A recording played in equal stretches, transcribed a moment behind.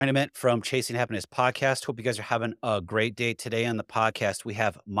Tournament from Chasing Happiness podcast. Hope you guys are having a great day today on the podcast. We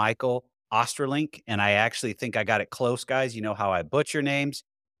have Michael Osterlink, and I actually think I got it close, guys. You know how I butcher names.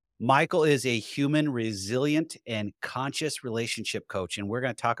 Michael is a human, resilient, and conscious relationship coach, and we're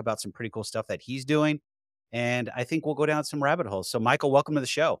going to talk about some pretty cool stuff that he's doing. And I think we'll go down some rabbit holes. So, Michael, welcome to the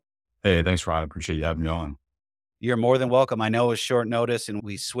show. Hey, thanks, Ryan. I appreciate you having me on. You're more than welcome. I know it was short notice and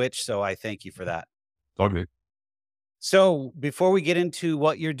we switched, so I thank you for that. It's all good. So, before we get into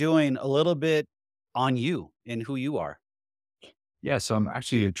what you're doing, a little bit on you and who you are. Yeah, so I'm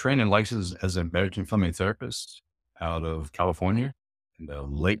actually trained and licensed as a marriage and family therapist out of California in the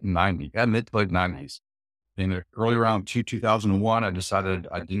late 90s, mid to late 90s. In the early around 2001, I decided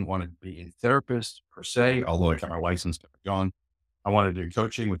I didn't want to be a therapist per se, although I got my license to be on. I wanted to do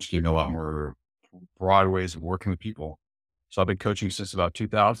coaching, which gave me a lot more broad ways of working with people. So I've been coaching since about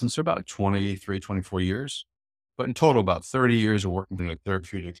 2000, so about 23, 24 years, but in total, about 30 years of working in the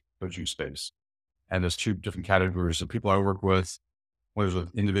therapeutic coaching space. And there's two different categories of people I work with. One is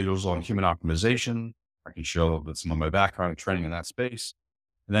with individuals on human optimization. I can show with some of my background and training in that space.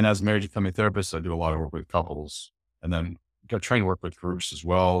 And then as a marriage and family therapist, I do a lot of work with couples and then got trained work with groups as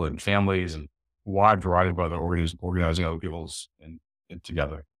well and families and a wide variety of other organizing other people's and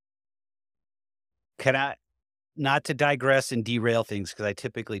together. Can I not to digress and derail things because I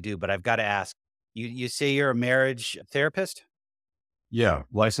typically do, but I've got to ask. You say you're a marriage therapist? Yeah.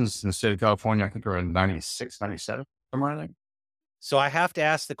 Licensed in the state of California, I think around 96, 97, somewhere around So I have to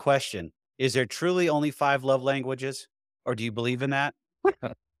ask the question, is there truly only 5 love languages, or do you believe in that?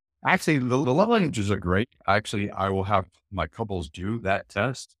 there. Actually, the love languages are great. Actually, I will have my couples do that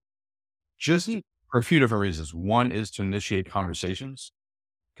test just for a few different reasons. One is to initiate conversations.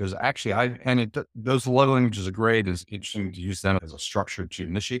 Because actually, those love languages are great. It's interesting to use them as a structure to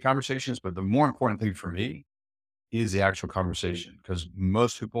initiate conversations. But the more important thing for me is the actual conversation. Because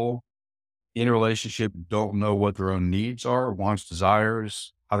most people in a relationship don't know what their own needs are, wants,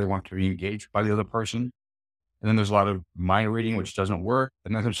 desires, how they want to be engaged by the other person. And then there's a lot of mind reading, which doesn't work.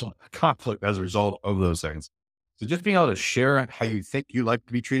 And then there's a lot of conflict as a result of those things. So just being able to share how you think you like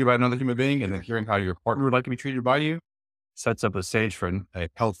to be treated by another human being and then hearing how your partner would like to be treated by you sets up a stage for a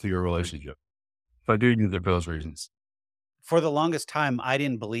healthier relationship. So I do use it for those reasons. For the longest time, I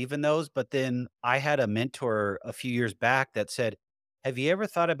didn't believe in those, but then I had a mentor a few years back that said, "Have you ever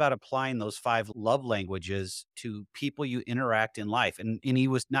thought about applying those 5 love languages to people you interact in life?" And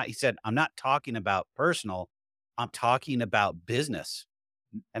he said, "I'm not talking about personal, I'm talking about business."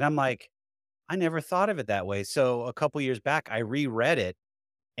 And I'm like, "I never thought of it that way." So a couple years back, I reread it,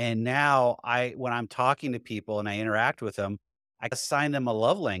 and now when I'm talking to people and I interact with them, I assign them a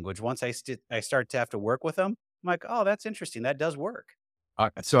love language. Once I start to have to work with them, I'm like, "Oh, that's interesting. That does work."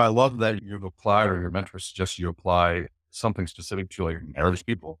 So I love that you've applied or your mentor suggests you apply something specific to like marriage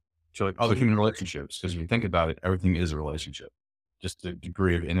people, to like other human relationships. Because if you think about it, everything is a relationship. Just the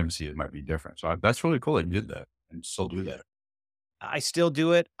degree of intimacy, it might be different. So that's really cool that you did that and still do that. I still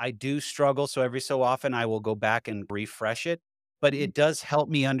do it. I do struggle, so every so often I will go back and refresh it, but it does help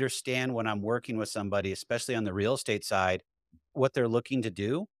me understand when I'm working with somebody, especially on the real estate side, what they're looking to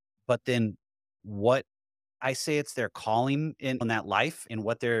do, but then what I say it's their calling in on that life and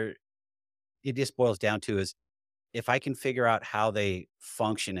what they're it just boils down to is if I can figure out how they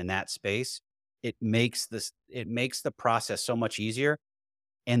function in that space, it makes the process so much easier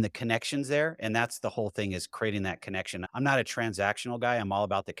and the connections there, and that's the whole thing is creating that connection. I'm not a transactional guy, I'm all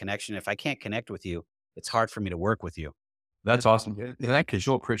about the connection. If I can't connect with you, it's hard for me to work with you. That's awesome. In that case,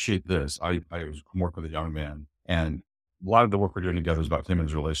 you'll appreciate this. I was working with a young man, and a lot of the work we're doing together is about him and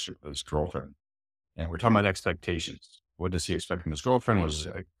his relationship with his girlfriend. And we're talking about expectations. What does he expect from his girlfriend? What does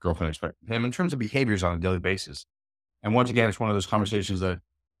his girlfriend expect from him in terms of behaviors on a daily basis? And once again, it's one of those conversations that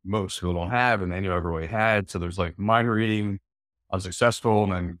most people don't have and they never really had. So there's like mind reading, unsuccessful,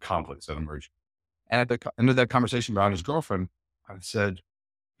 and then conflicts that emerge. And at the end of that conversation about his girlfriend, I said,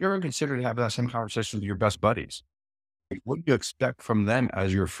 you ever considered having that same conversation with your best buddies? Like, what do you expect from them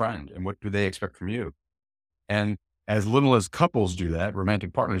as your friend? And what do they expect from you? And as little as couples do that,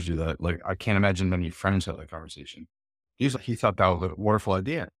 romantic partners do that, like I can't imagine many friends have that conversation. He thought that was a wonderful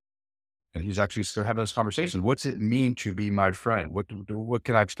idea. And he's actually still having this conversation. What's it mean to be my friend? What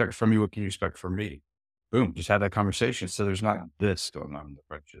can I expect from you? What can you expect from me? Boom, just had that conversation. So there's not this going on in the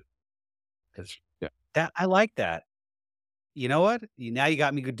friendship. Yeah. That I like that. You know what? Now you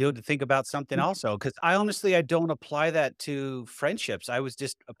got me to think about something also, because I don't apply that to friendships. I was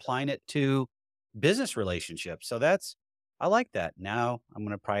just applying it to business relationships. So that's I like that. Now I'm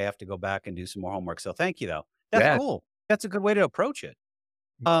gonna probably have to go back and do some more homework. So thank you though. That's Yeah. cool. That's a good way to approach it.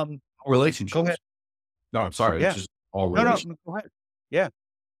 Um, go Relationships. ahead. No, I'm sorry. It's Yeah. just all No, no, relationships. go ahead. Yeah.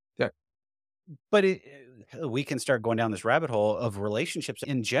 But we can start going down this rabbit hole of relationships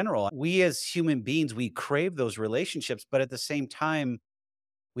in general. We as human beings, we crave those relationships, but at the same time,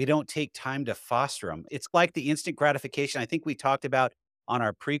 we don't take time to foster them. It's like the instant gratification I think we talked about on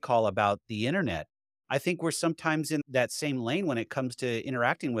our pre-call about the internet. I think we're sometimes in that same lane when it comes to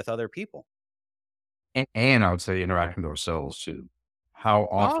interacting with other people. And I would say interacting with ourselves too. How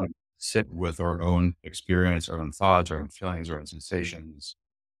Oh, often sit with our own experience, our own thoughts, our own feelings, our own sensations,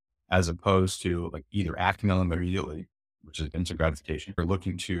 as opposed to like either acting on them immediately, which is instant gratification, or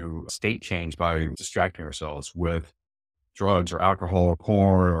looking to state change by distracting ourselves with drugs or alcohol or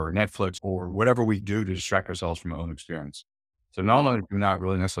porn or Netflix or whatever we do to distract ourselves from our own experience. So not only do we not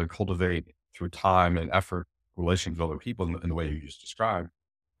really necessarily cultivate through time and effort relations with other people in the way you just described,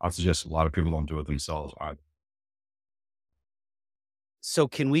 I would suggest a lot of people don't do it themselves either. so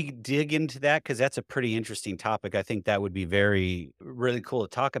can we dig into that? Because that's a pretty interesting topic. I think that would be very really cool to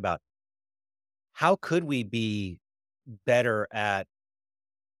talk about. How could we be better at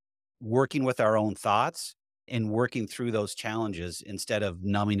working with our own thoughts and working through those challenges instead of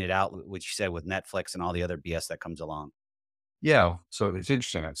numbing it out, which you said with Netflix and all the other BS that comes along? Yeah. So it's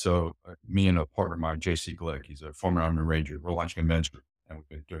interesting. So me and a partner of mine, JC Glick, he's a former Army Ranger. We're launching a men's group and we've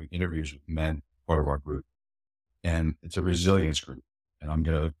been doing interviews with men, part of our group. And it's a resilience group. And I'm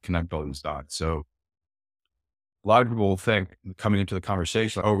going to connect all these dots. So a lot of people will think coming into the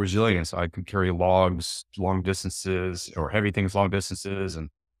conversation, oh, resilience, I can carry logs long distances or heavy things long distances and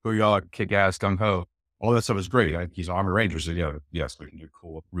who y'all kick ass, gung ho. All that stuff is great. He's an Army Ranger. So yeah, yes, we can do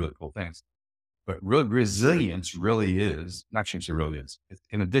cool, really cool things. But real resilience really is, not change it really is.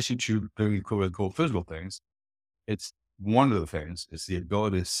 In addition to doing cool, really cool physical things, it's one of the things is the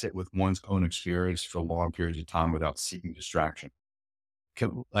ability to sit with one's own experience for long periods of time without seeking distraction.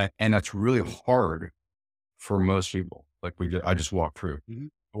 And that's really hard for most people. Like I just walked through. Mhm.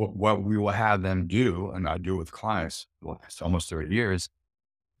 What we will have them do, and I do with clients the last almost 30 years,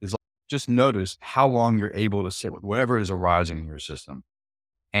 is like, just notice how long you're able to sit with whatever is arising in your system: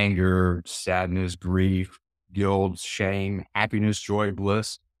 anger, sadness, grief, guilt, shame, happiness, joy,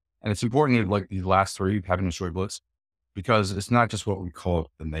 bliss. And it's important that like these last three, happiness, joy, bliss, because it's not just what we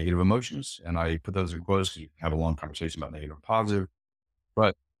call the negative emotions. And I put those in quotes because you can have a long conversation about negative and positive.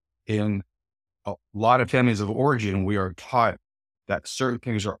 But in a lot of families of origin, we are taught that certain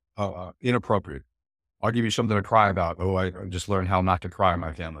things are inappropriate. I'll give you something to cry about. Oh, I just learned how not to cry in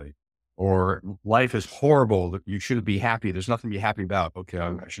my family. Or life is horrible. You shouldn't be happy. There's nothing to be happy about. Okay,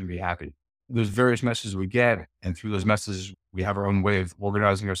 I shouldn't be happy. There's various messages we get, and through those messages, we have our own way of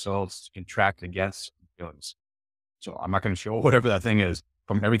organizing ourselves to contract against feelings. So I'm not going to show whatever that thing is,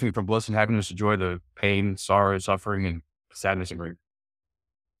 from everything from bliss and happiness to joy to pain, sorrow, suffering, and sadness and grief.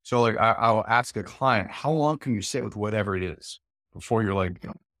 So like I'll ask a client, how long can you sit with whatever it is before you're like,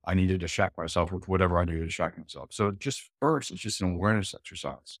 I need to distract myself with whatever I do to distract myself. So just first, it's just an awareness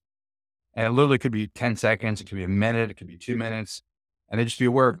exercise. And it literally could be 10 seconds, it could be a minute, it could be 2 minutes. And then just be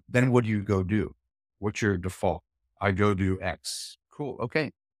aware, then what do you go do? What's your default? I go do X. Cool. Okay.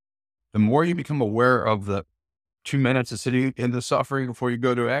 The more you become aware of the 2 minutes of sitting in the suffering before you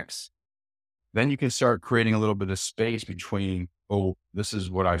go to X, then you can start creating a little bit of space between, oh, this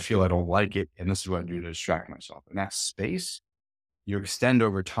is what I feel, I don't like it, and this is what I do to distract myself. And that space you extend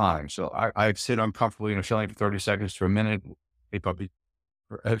over time. So I sit uncomfortably in a feeling for 30 seconds to a minute, hey puppy,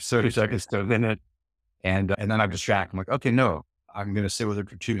 for 30 seconds to a minute, and then I distract. I'm like, okay, no, I'm going to sit with it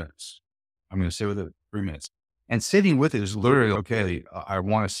for 2 minutes. I'm going to sit with it 3 minutes. And sitting with it is literally, okay, I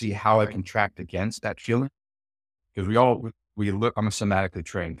want to see how I can track against that feeling. Because we look, I'm a somatically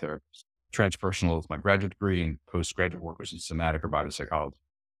trained therapist. Transpersonal is my graduate degree, and postgraduate work was in somatic or body psychology.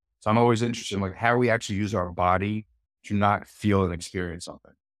 So I'm always interested in like how we actually use our body to not feel and experience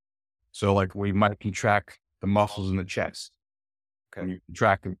something. So like we might contract the muscles in the chest. Okay.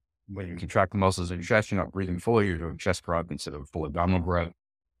 When you contract the muscles in your chest, you're not breathing fully, you're doing chest breath instead of full abdominal breath,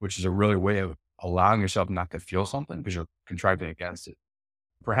 which is a really way of allowing yourself not to feel something because you're contracting against it.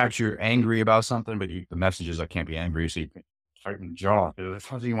 Perhaps you're angry about something, but the message is I can't be angry. So you can tighten the jaw. If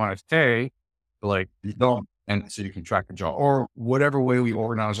something you want to say, but like you don't. And so you contract the jaw or whatever way we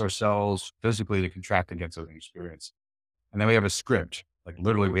organize ourselves physically to contract against an experience. And then we have a script. Like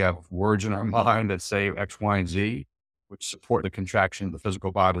literally we have words in our mind that say X, Y, and Z, which support the contraction of the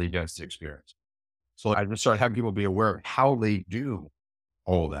physical body against the experience. So I just started having people be aware of how they do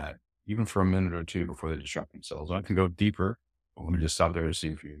all that, even for a minute or two before they distract themselves. And I can go deeper, but let me just stop there to see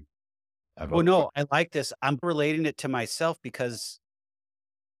if you have Well, other no, questions. I like this. I'm relating it to myself because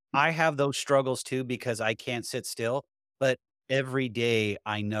I have those struggles too because I can't sit still, but every day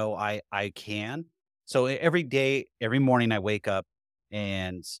I know I can. So every day, every morning I wake up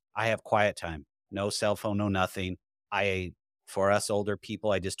and I have quiet time. No cell phone, no nothing. I For us older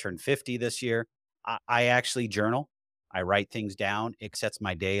people, I just turned 50 this year. I actually journal. I write things down. It sets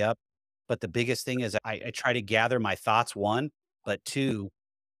my day up. But the biggest thing is I try to gather my thoughts, one, but two,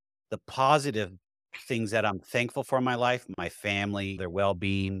 the positive things that I'm thankful for in my life, my family, their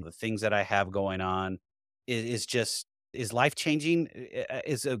well-being, the things that I have going on is just is life changing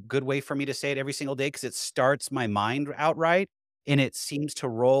is a good way for me to say it every single day because it starts my mind outright and it seems to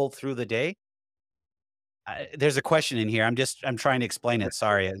roll through the day. There's a question in here. I'm trying to explain it.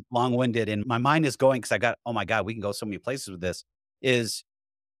 Sorry, long-winded, and my mind is going because I got oh my god, we can go so many places with this. Is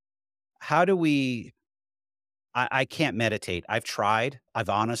how do we I can't meditate. I've tried. I've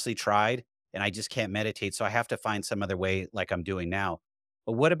honestly tried, and I just can't meditate, so I have to find some other way like I'm doing now.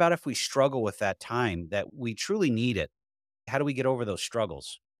 But what about if we struggle with that time that we truly need it? How do we get over those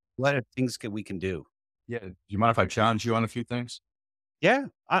struggles? What are things can we can do? Yeah. Do you mind if I challenge you on a few things? Yeah,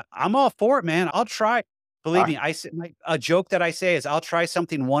 I'm all for it, man. I'll try. All Believe right. me, I say a joke that I say is I'll try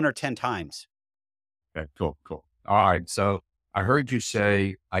something 1 or 10 times. Okay, cool, cool. All right. So I heard you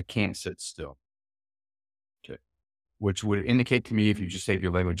say, I can't sit still. Okay. Which would indicate to me, if you just take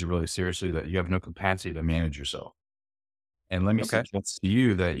your language really seriously, that you have no capacity to manage yourself. And let me Okay, suggest to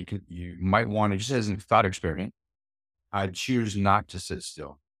you that you might want to, just as a thought experiment, I choose not to sit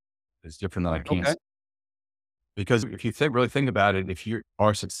still. It's different than I can't. okay. Because if you really think about it, if you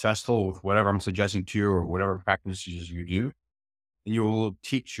are successful with whatever I'm suggesting to you or whatever practices you do, you will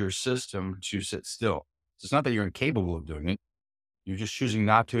teach your system to sit still. So it's not that you're incapable of doing it. You're just choosing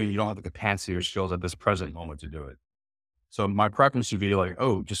not to. You don't have the capacity or skills at this present moment to do it. So my preference would be like,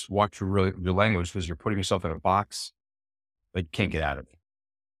 oh, just watch your language because you're putting yourself in a box that you can't get out of.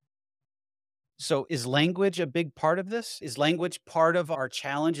 So is language a big part of this? Is language part of our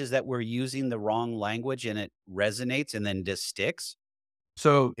challenge is that we're using the wrong language and it resonates and then just sticks?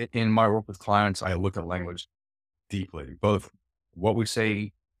 So in my work with clients, I look at language deeply, both what we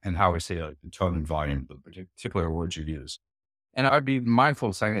say and how we say it, like the tone and volume, the particular words you use. And I'd be mindful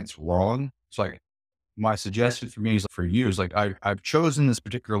of saying it's wrong. It's like my suggestion for me is for you is like, I've chosen this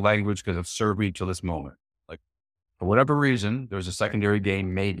particular language because it's served me till this moment. Like for whatever reason, there's a secondary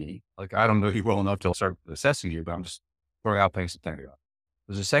gain, maybe. Like I don't know you well enough to start assessing you, but I'm just throwing out things to think about.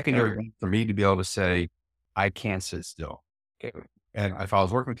 There's a secondary gain for me to be able to say, I can't sit still. Okay. And if I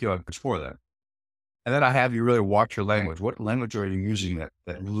was working with you, I'd explore that. And then I have you really watch your language. What language are you using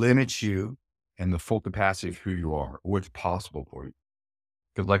that limits you and the full capacity of who you are, what's possible for you?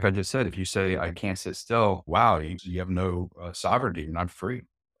 Because, like I just said, if you say, I can't sit still, wow, you have no sovereignty. You're not free.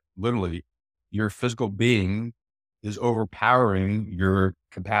 Literally, your physical being is overpowering your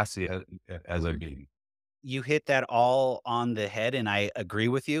capacity as a being. You hit that all on the head, and I agree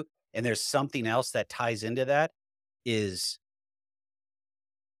with you. And there's something else that ties into that is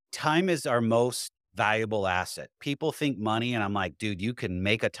time is our most valuable asset. People think money, and I'm like, dude, you can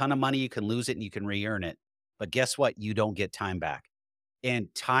make a ton of money, you can lose it, and you can re-earn it. But guess what? You don't get time back.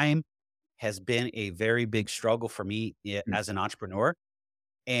 And time has been a very big struggle for me as an entrepreneur.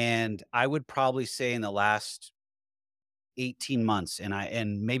 And I would probably say in the last 18 months,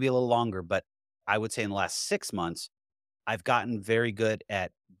 and maybe a little longer, but I would say in the last 6 months, I've gotten very good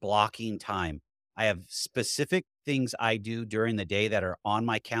at blocking time. I have specific things I do during the day that are on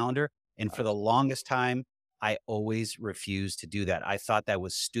my calendar, and for the longest time, I always refused to do that. I thought that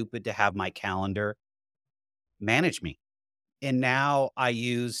was stupid to have my calendar manage me. And now I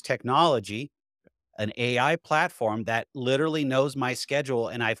use technology, an AI platform that literally knows my schedule,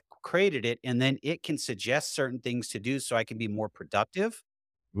 and I've created it, and then it can suggest certain things to do so I can be more productive.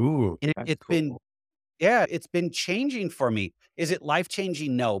 Ooh, And that's it's been cool. yeah, it's been changing for me. Is it life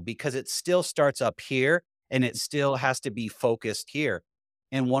changing? No, because it still starts up here and it still has to be focused here.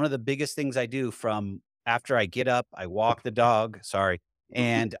 And one of the biggest things I do from after I get up, I walk the dog, sorry,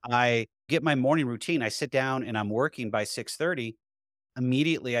 and I get my morning routine. I sit down and I'm working by 6:30.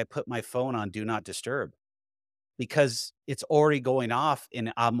 Immediately I put my phone on do not disturb because it's already going off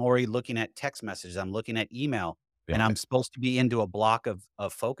and I'm already looking at text messages. I'm looking at email and Yeah. I'm supposed to be into a block of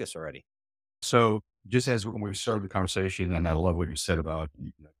focus already. So just as when we started the conversation, and I love what you said about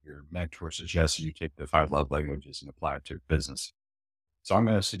your mentor suggests you take the 5 love languages and apply it to business. So I'm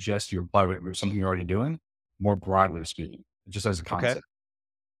going to suggest you apply it with something you're already doing, more broadly speaking, just as a Okay. concept.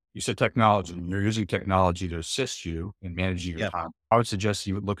 You said technology, and you're using technology to assist you in managing your Yeah. time. I would suggest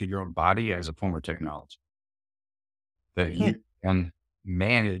you would look at your own body as a form of technology that Hmm. you can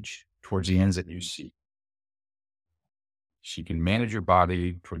manage towards the ends that you seek. She can manage your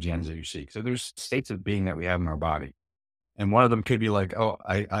body towards the ends that you seek. So there's states of being that we have in our body. And one of them could be like, oh,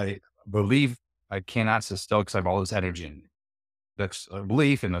 I believe I cannot sit still because I have all this energy in me. That's a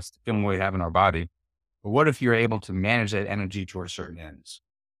belief and that's the feeling we have in our body. But what if you're able to manage that energy towards certain ends?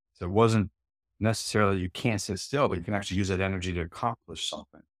 So it wasn't necessarily you can't sit still, but you can actually use that energy to accomplish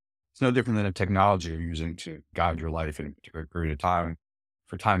something. It's no different than a technology you're using to guide your life in a particular period of time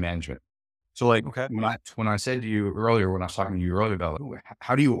for time management. So like Okay. when I said to you earlier, when I was talking to you earlier about like,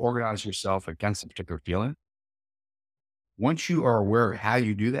 how do you organize yourself against a particular feeling? Once you are aware of how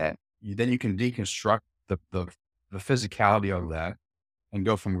you do that, then you can deconstruct the physicality of that and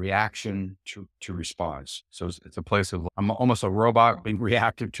go from reaction to response. So it's a place of I'm almost a robot being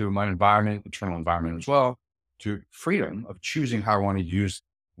reactive to my environment, internal environment as well, to freedom of choosing how I want to use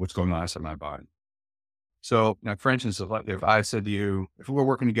what's going on inside my body. So, now, for instance, if I said to you, if we were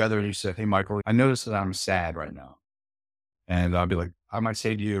working together and you said, "Hey, Michael, I noticed that I'm sad right now," and I'll be like, I might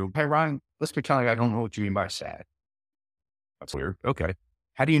say to you, "Hey, Ryan, let's pretend like I don't know what you mean by sad." That's weird. Okay.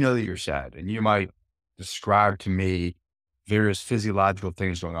 How do you know that you're sad? And you might describe to me various physiological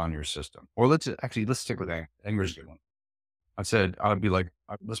things going on in your system. Or let's stick with anger. Anger is a good one. I'd be like,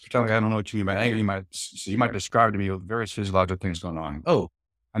 let's pretend like I don't know what you mean by anger. So you might describe to me various physiological things going on. Oh,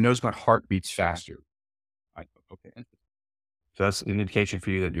 I notice my heart beats faster. Okay. So that's an indication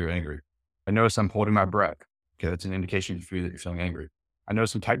for you that you're angry. I notice I'm holding my breath. Okay. That's an indication for you that you're feeling angry. I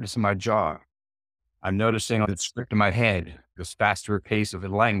notice some tightness in my jaw. I'm noticing the script in my head, this faster pace of the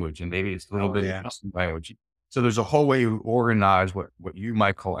language, and maybe it's a little Oh, bit of yeah. custom language. So there's a whole way you organize what you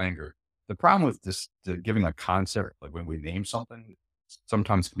might call anger. The problem with this, giving a concept, like when we name something,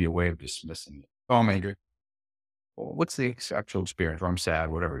 sometimes can be a way of dismissing it. Oh, I'm angry. Well, what's the actual experience? Or I'm sad,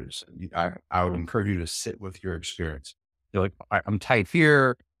 whatever it is. I would encourage you to sit with your experience. You're like, I'm tight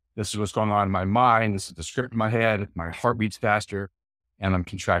here. This is what's going on in my mind. This is the script in my head. My heart beats faster and I'm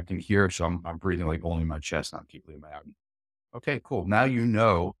contracting here. So I'm breathing like only my chest, not deeply in my abdomen. Okay, cool. Now you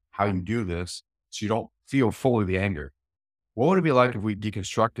know how you do this so you don't feel fully the anger. What would it be like if we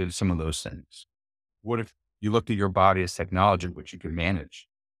deconstructed some of those things? What if you looked at your body as technology, which you can manage?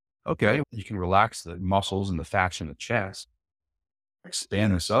 Okay, you can relax the muscles and the fascia in the chest,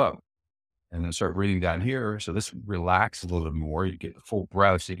 expand this up, and then start breathing down here. So this relaxes a little bit more. You get the full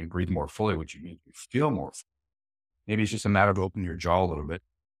breath so you can breathe more fully, which you mean you feel more. Maybe it's just a matter of opening your jaw a little bit,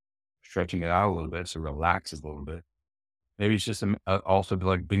 stretching it out a little bit so it relaxes a little bit. Maybe it's just also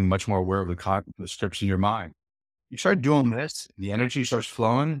like being much more aware of the strips in your mind. You start doing this, the energy starts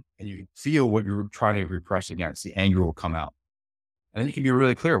flowing, and you feel what you're trying to repress against. The anger will come out. And then you can be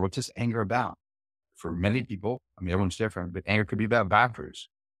really clear, what's this anger about? For many people, I mean, everyone's different, but anger could be about boundaries.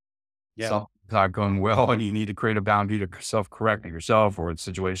 Yeah. Something's not going well, and you need to create a boundary to self-correct yourself or the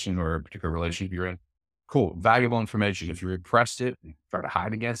situation or a particular relationship you're in. Cool, valuable information. If you repressed it, try to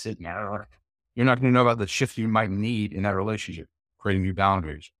hide against it, you're not going to know about the shift you might need in that relationship, creating new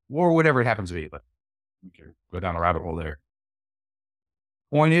boundaries or whatever it happens to be. But okay, go down a rabbit hole there.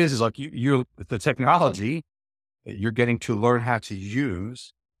 Point is like you the technology that you're getting to learn how to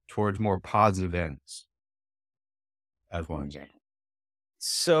use towards more positive ends, as one example.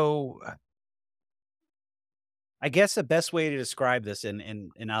 So I guess the best way to describe this,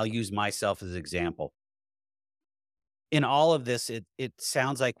 and I'll use myself as an example. In all of this, it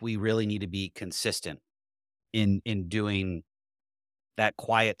sounds like we really need to be consistent in doing that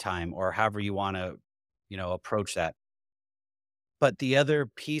quiet time or however you wanna, approach that. But the other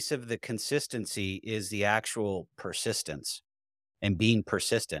piece of the consistency is the actual persistence and being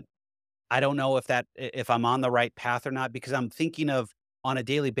persistent. I don't know if I'm on the right path or not because I'm thinking of on a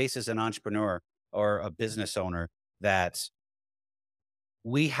daily basis an entrepreneur or a business owner that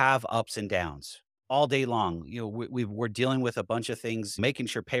we have ups and downs all day long. We're dealing with a bunch of things, making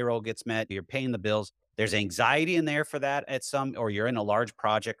sure payroll gets met. You're paying the bills. There's anxiety in there for that at some, or you're in a large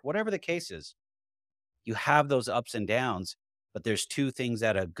project, whatever the case is. You have those ups and downs, but there's two things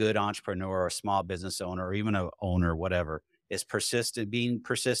that a good entrepreneur or a small business owner or even a owner, whatever, is being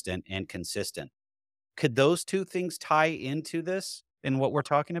persistent and consistent. Could those two things tie into this in what we're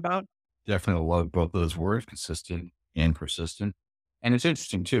talking about? Definitely love both those words, consistent and persistent. And it's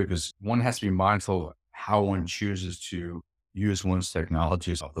interesting too, because one has to be mindful of how one chooses to use one's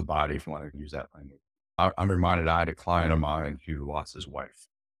technologies of the body, if you want to use that language. I'm reminded I had a client of mine who lost his wife,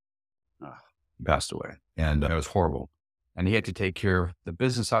 passed away, and it was horrible. And he had to take care of the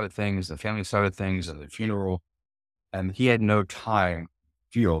business side of things, the family side of things, and the funeral. And he had no time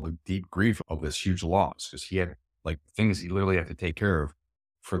to feel the deep grief of this huge loss because he had like things he literally had to take care of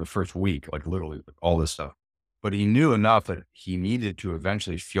for the first week, like literally like, all this stuff. But he knew enough that he needed to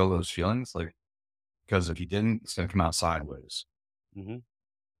eventually feel those feelings, like because if he didn't, it's going to come out sideways. Mhm.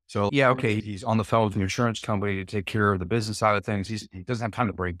 So yeah, okay, he's on the phone with the insurance company to take care of the business side of things. He doesn't have time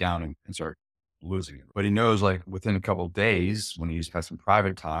to break down and start, losing it. But he knows like within a couple of days when he's had some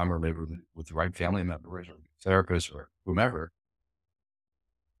private time or maybe with the right family members or therapist or whomever,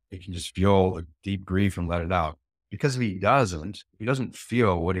 he can just feel a deep grief and let it out. Because if he doesn't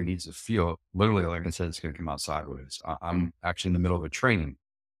feel what he needs to feel, literally, like I said, it's going to come out sideways. I'm actually in the middle of a training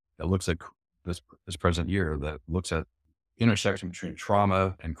that looks at this present year that looks at intersection between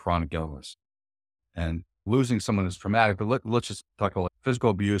trauma and chronic illness. And losing someone is traumatic, but let's just talk about physical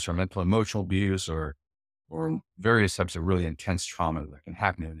abuse or mental emotional abuse or various types of really intense trauma that can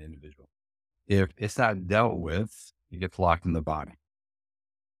happen in an individual. If it's not dealt with, it gets locked in the body.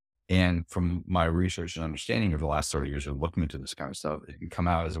 And from my research and understanding of the last 30 years of looking into this kind of stuff, it can come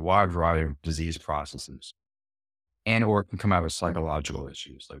out as a wide variety of disease processes and or it can come out as psychological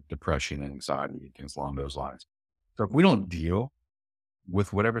issues like depression and anxiety, things along those lines. So if we don't deal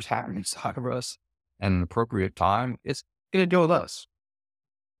with whatever's happening inside of us at an appropriate time, it's going to deal with us.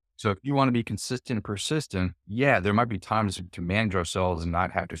 So if you want to be consistent and persistent, yeah, there might be times to manage ourselves and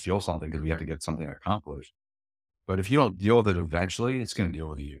not have to feel something because we have to get something accomplished. But if you don't deal with it eventually, it's going to deal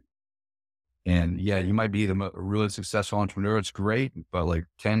with you. And yeah, you might be really successful entrepreneur. It's great. But like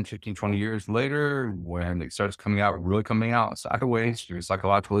 10, 15, 20 years later, when it starts really coming out sideways, your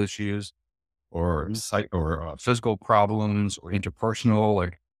psychological issues or physical problems or interpersonal,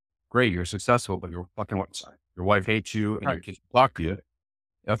 like great, you're successful, but your wife hates you and your Right. kids block you.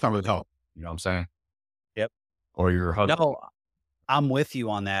 That's not really help. You know what I'm saying? Yep. Or your husband. No, I'm with you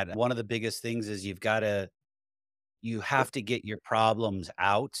on that. One of the biggest things is you have to get your problems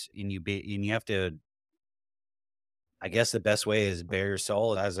out and you have to, I guess the best way is bare your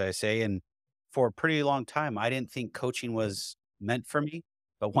soul, as I say. And for a pretty long time, I didn't think coaching was meant for me.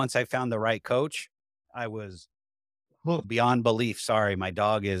 But once I found the right coach, I was beyond belief. Sorry, my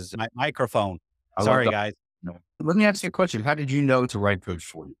dog is my microphone. I love Sorry, that. guys. No. Let me ask you a question. How did you know it's the right coach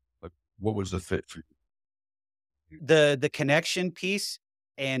for you? Like, what was the fit for you? The connection piece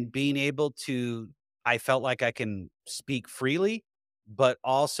and being able to I felt like I can speak freely, but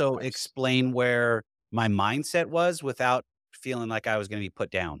also Nice. explain where my mindset was without feeling like I was gonna be put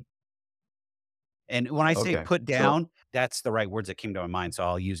down. And when I say Okay. put So, down, that's the right words that came to my mind, so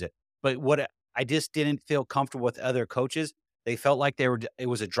I'll use it. But I just didn't feel comfortable with other coaches. They felt like they were it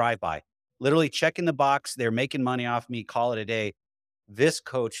was a drive-by. Literally checking the box, they're making money off me, call it a day. This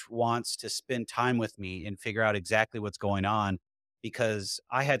coach wants to spend time with me and figure out exactly what's going on because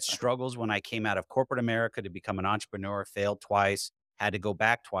I had struggles when I came out of corporate America to become an entrepreneur, failed twice, had to go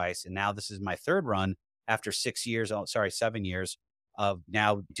back twice. And now this is my third run after 6 years, oh, sorry, 7 years of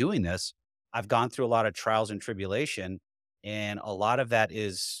now doing this. I've gone through a lot of trials and tribulation. And a lot of that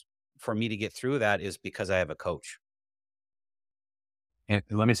is for me to get through that is because I have a coach. and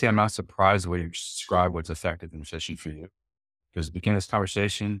let me say, I'm not surprised the way you describe what's effective and efficient for you. Because to begin this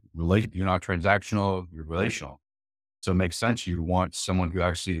conversation, you're not transactional, you're relational. So it makes sense. You want someone who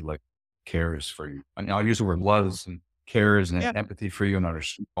actually like cares for you. And I'll use the word loves and cares and Yeah. empathy for you and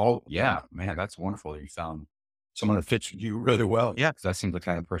understand. Oh, yeah, man, that's wonderful. You found someone that fits you really well. Yeah. 'Cause that seems the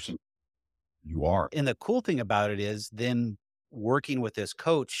kind of person you are. And the cool thing about it is then working with this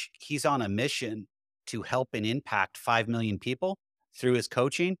coach, he's on a mission to help and impact 5 million people through his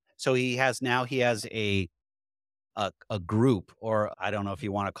coaching. So he has a group, or I don't know if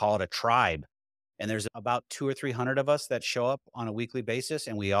you want to call it a tribe. And there's about 2 or 300 of us that show up on a weekly basis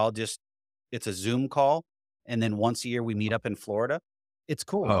and we all just it's a Zoom call and then once a year we meet up in Florida. It's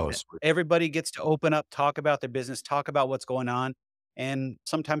cool. Oh, sweet. Everybody gets to open up, talk about their business, talk about what's going on. And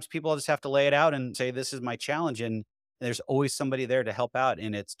sometimes people just have to lay it out and say, this is my challenge. And there's always somebody there to help out.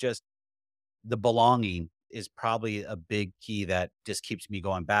 And it's just the belonging is probably a big key that just keeps me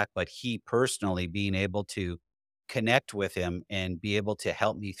going back. But he personally being able to connect with him and be able to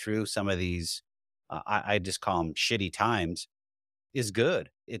help me through some of these, I just call them shitty times, is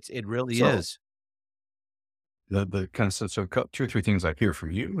good. It really So is. the kind of two or three things I hear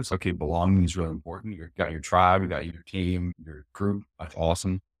from you is okay, belonging is really important. You got your tribe, you got your team, your group. That's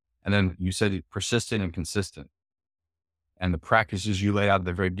awesome. And then you said persistent and consistent. And the practices you laid out at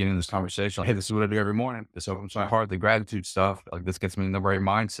the very beginning of this conversation, like, hey, this is what I do every morning. This opens my heart, the gratitude stuff. Like this gets me in the right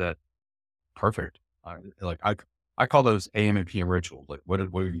mindset. Perfect. I call those AM and PM rituals. Like what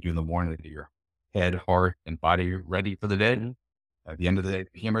do you do in the morning to get your head, heart, and body ready for the day? At the end of the day,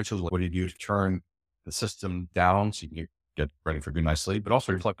 PM rituals, what do you do to turn the system down so you can get ready for a good night's sleep, but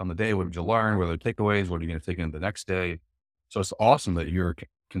also reflect on the day. What did you learn? What are the takeaways? What are you going to take into the next day? So it's awesome that you're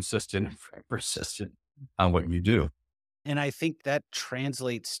consistent, persistent on what you do. And I think that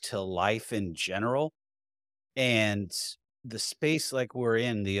translates to life in general. And the space like we're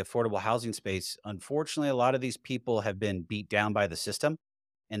in, the affordable housing space, unfortunately, a lot of these people have been beat down by the system.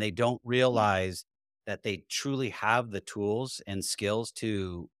 and they don't realize that they truly have the tools and skills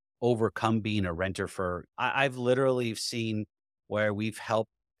to overcome being a renter for I've literally seen where we've helped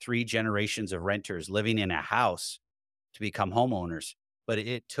 3 generations of renters living in a house to become homeowners, but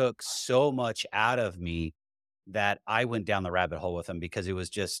it took so much out of me that I went down the rabbit hole with them because it was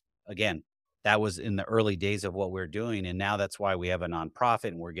just again, that was in the early days of what we're doing, and now that's why we have a nonprofit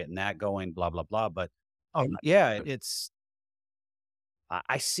and we're getting that going, blah, blah, blah, but Oh, yeah, it's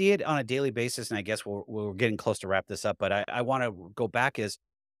I see it on a daily basis, and I guess we're getting close to wrap this up, but I wanna go back is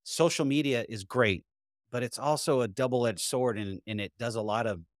social media is great, but it's also a double-edged sword and it does a lot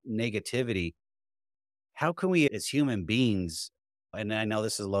of negativity. How can we as human beings, and I know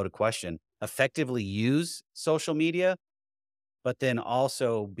this is a loaded question, effectively use social media, but then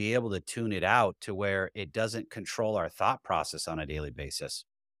also be able to tune it out to where it doesn't control our thought process on a daily basis?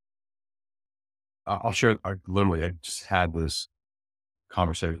 I'll share. I just had this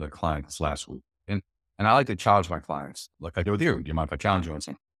conversation with a client this last week, and I like to challenge my clients, like I do with you. Do you mind if I challenge you on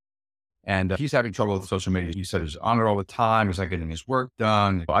something? And he's having trouble with social media. He said he's on it all the time. He's not getting his work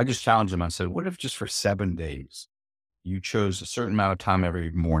done. I just challenged him. I said, "What if just for 7 days you chose a certain amount of time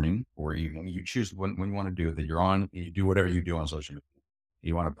every morning or evening? You choose when you want to do it. That you're on. You do whatever you do on social media.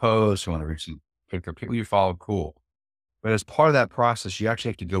 You want to post. You want to reach some particular people you follow. Cool. But as part of that process, you actually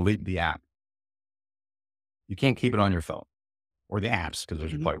have to delete the app. You can't keep it on your phone or the apps because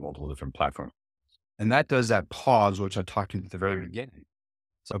there's Mhm. probably multiple different platforms. And that does that pause, which I talked to at the very beginning.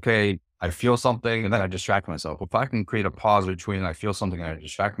 It's okay. I feel something and then I distract myself. If I can create a pause between I feel something and I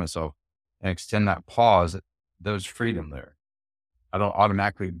distract myself and extend that pause, there's freedom there. I don't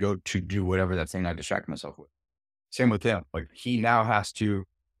automatically go to do whatever that thing I distract myself with. Same with him. Like he now has to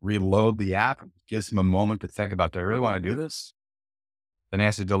reload the app, gives him a moment to think about, do I really want to do this? Then he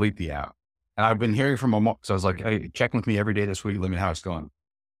has to delete the app. And I've been hearing from him. So I was like, hey, check with me every day this week. Let me know how it's going.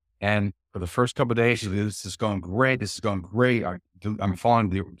 And for the first couple of days, she's like, this is going great. This is going great. I'm following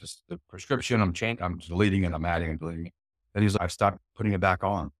the prescription. I'm deleting it. I'm adding and deleting it. Then he's like, I've stopped putting it back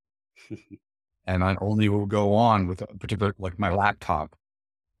on. And I only will go on with a particular, like my laptop,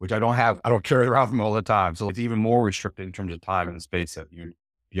 which I don't carry around with me all the time. So it's even more restricted in terms of time and space that you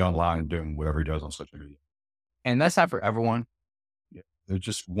be online doing whatever he does on social media. And that's not for everyone. Yeah. There's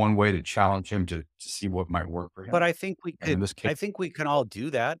just one way to challenge him to see what might work for But him. And in this case, I think we can all do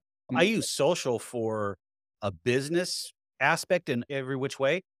that. I use social for a business aspect in every which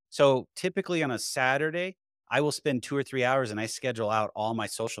way. So typically on a Saturday, I will spend 2 or 3 hours and I schedule out all my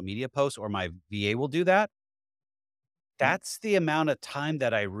social media posts or my VA will do that. That's the amount of time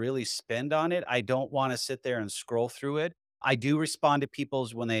that I really spend on it. I don't wanna sit there and scroll through it. I do respond to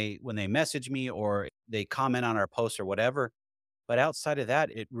people's when they message me or they comment on our posts or whatever, but outside of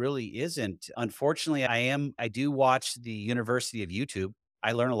that, it really isn't. Unfortunately, I do watch the University of YouTube.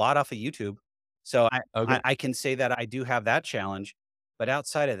 I learn a lot off of YouTube. So I I okay. I can say that I do have that challenge, but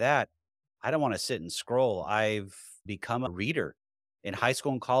outside of that, I don't wanna sit and scroll. I've become a reader. In high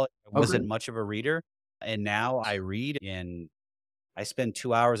school and college, I Oh, great. wasn't much of a reader, and now I read and I spend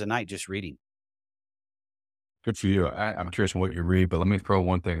 2 hours a night just reading. Good for you. I'm curious on what you read, but let me throw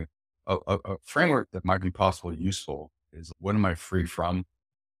one thing. A framework that might be possibly useful is what am I free from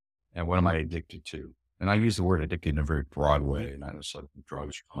and what am I addicted to? And I use the word addicted in a very broad way, not just like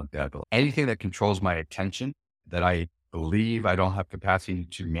drugs or something like that, but anything that controls my attention that I believe I don't have capacity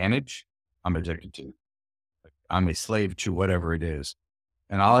to manage, I'm addicted to. I'm a slave to whatever it is.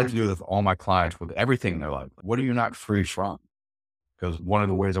 And I like to do this with all my clients with everything in their life. What are you not free from? Because one of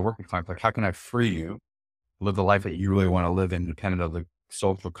the ways I work with clients, like, how can I free you live the life that you really want to live independent of the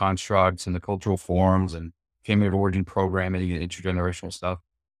social constructs and the cultural forms and family of origin programming and intergenerational stuff.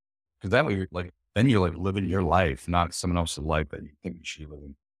 Because that way you're like, then you're like living your life, not someone else's life that you think you should be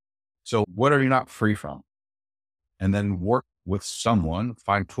living. So what are you not free from? And then work with someone,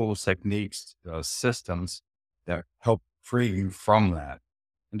 find tools, techniques, systems that help free you from that.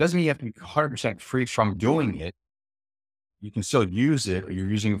 It doesn't mean you have to be 100% free from doing it. You can still use it, but you're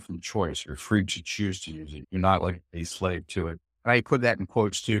using it from choice. You're free to choose to use it. You're not like a slave to it. And I put that in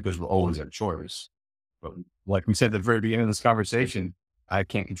quotes too, because we're always at choice. But like we said at the very beginning of this conversation, I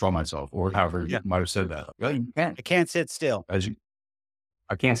can't control myself, or however you Yeah. might have said that. Well, you can, I can't sit still. as you,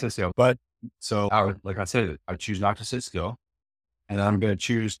 I can't sit still. But so, like I said, I choose not to sit still, and I'm going to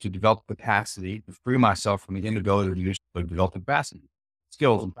choose to develop capacity to free myself from the inability to use, like, develop capacity,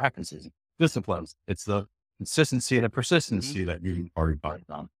 skills, and practices, disciplines. It's the consistency and the Mhm. persistency that you are talking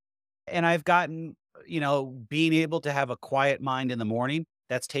on. And I've gotten, being able to have a quiet mind in the morning,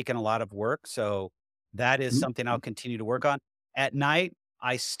 that's taken a lot of work, so that is something I'll continue to work on. At night,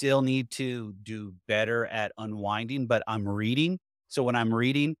 I still need to do better at unwinding, but I'm reading, So when I'm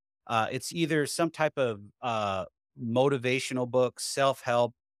reading, it's either some type of motivational book,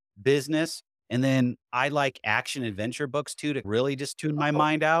 self-help, business, and then I like action adventure books too to really just tune my Oh,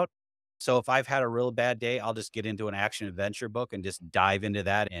 mind out. So if I've had a real bad day, I'll just get into an action adventure book and just dive into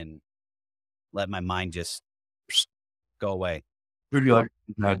that and let my mind just go away. who do you like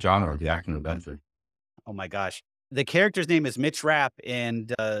in that genre, the action adventure? Oh my gosh. The character's name is Mitch Rapp,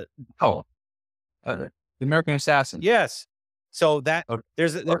 and, Oh, the American Assassin. yes. So that Okay.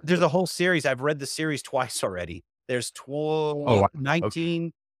 there's a whole series. I've read the series twice already. There's Oh, wow.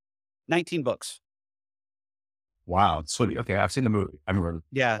 Okay. 19 books. Wow. So, okay, I've seen the movie. I remember.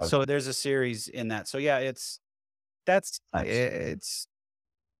 Yeah, Uh, so there's a series in that. So yeah, nice. it's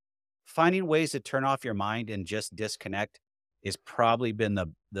finding ways to turn off your mind and just disconnect is probably been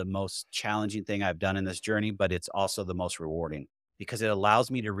the most challenging thing I've done in this journey, but it's also the most rewarding because it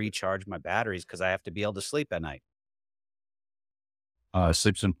allows me to recharge my batteries because I have to be able to sleep at night.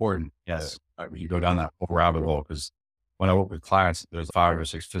 Sleep's important. Yes. You go down that whole rabbit hole because when I work with clients, there's 5 or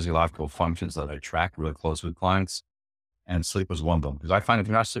 6 physiological functions that I track really close with clients, and sleep was one of them. Because I find if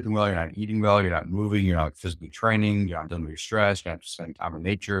you're not sleeping well, you're not eating well, you're not moving, you're not physically training, you're not dealing with your stress, you're not spending time in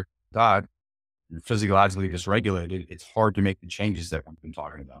nature. God, you're physiologically dysregulated. It's hard to make the changes that we've been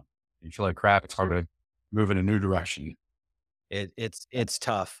talking about. You feel like crap. It's hard to move in a new direction. It's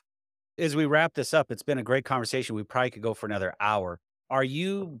tough. As we wrap this up, it's been a great conversation. We probably could go for another hour. Are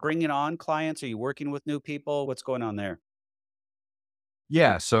you bringing on clients? Are you working with new people? What's going on there?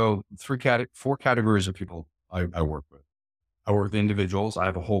 Yeah. So 4 categories of people I work with. I work with individuals. I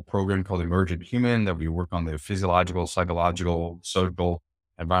have a whole program called Emergent Human that we work on the physiological, psychological, social,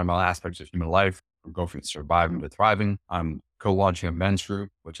 environmental aspects of human life. We go from surviving to thriving. I'm co-launching a men's group,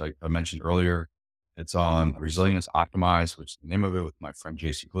 which I mentioned earlier. It's on Resilience Optimized, which is the name of it, with my friend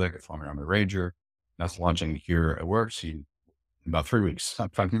JC Glick, a former Army Ranger. That's launching here at work. See, in about 3 weeks. I'm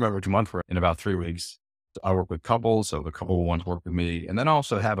trying to remember which month we're in about 3 weeks. I work with couples, so the couple will want to work with me. And then I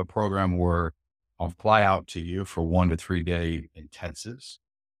also have a program where I'll fly out to you for 1 to 3 day intensives.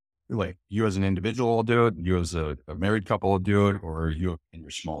 Like you as an individual will do it, you as a married couple will do it, or you and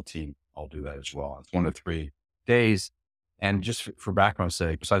your small team, I'll do that as well. It's 1 to 3 days. And just for background's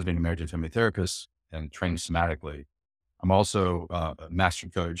sake, besides being a marriage and family therapist and trained somatically, I'm also a master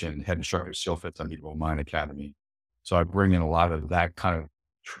coach and head instructor at SEAL Fits on Equal Mind Academy. So I bring in a lot of that kind of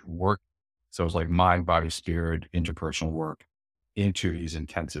work. So it's like mind, body, spirit, interpersonal work into these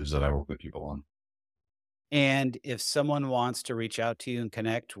intensives that I work with people on. And if someone wants to reach out to you and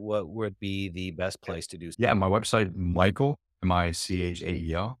connect, what would be the best place to do so? Yeah, my website, Michael,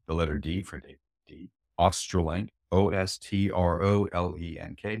 Michael, the letter D for David, D, Ostrolenk,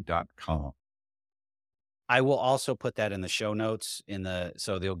 OSTROLENK.com. I will also put that in the show notes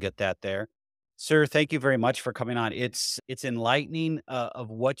so they'll get that there. Sir, thank you very much for coming on. It's enlightening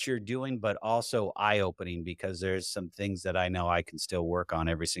of what you're doing, but also eye-opening because there's some things that I know I can still work on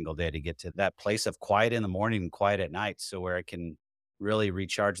every single day to get to that place of quiet in the morning and quiet at night, so where I can really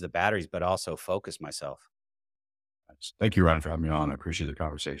recharge the batteries, but also focus myself. Thank you, Ryan, for having me on. I appreciate the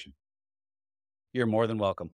conversation. You're more than welcome.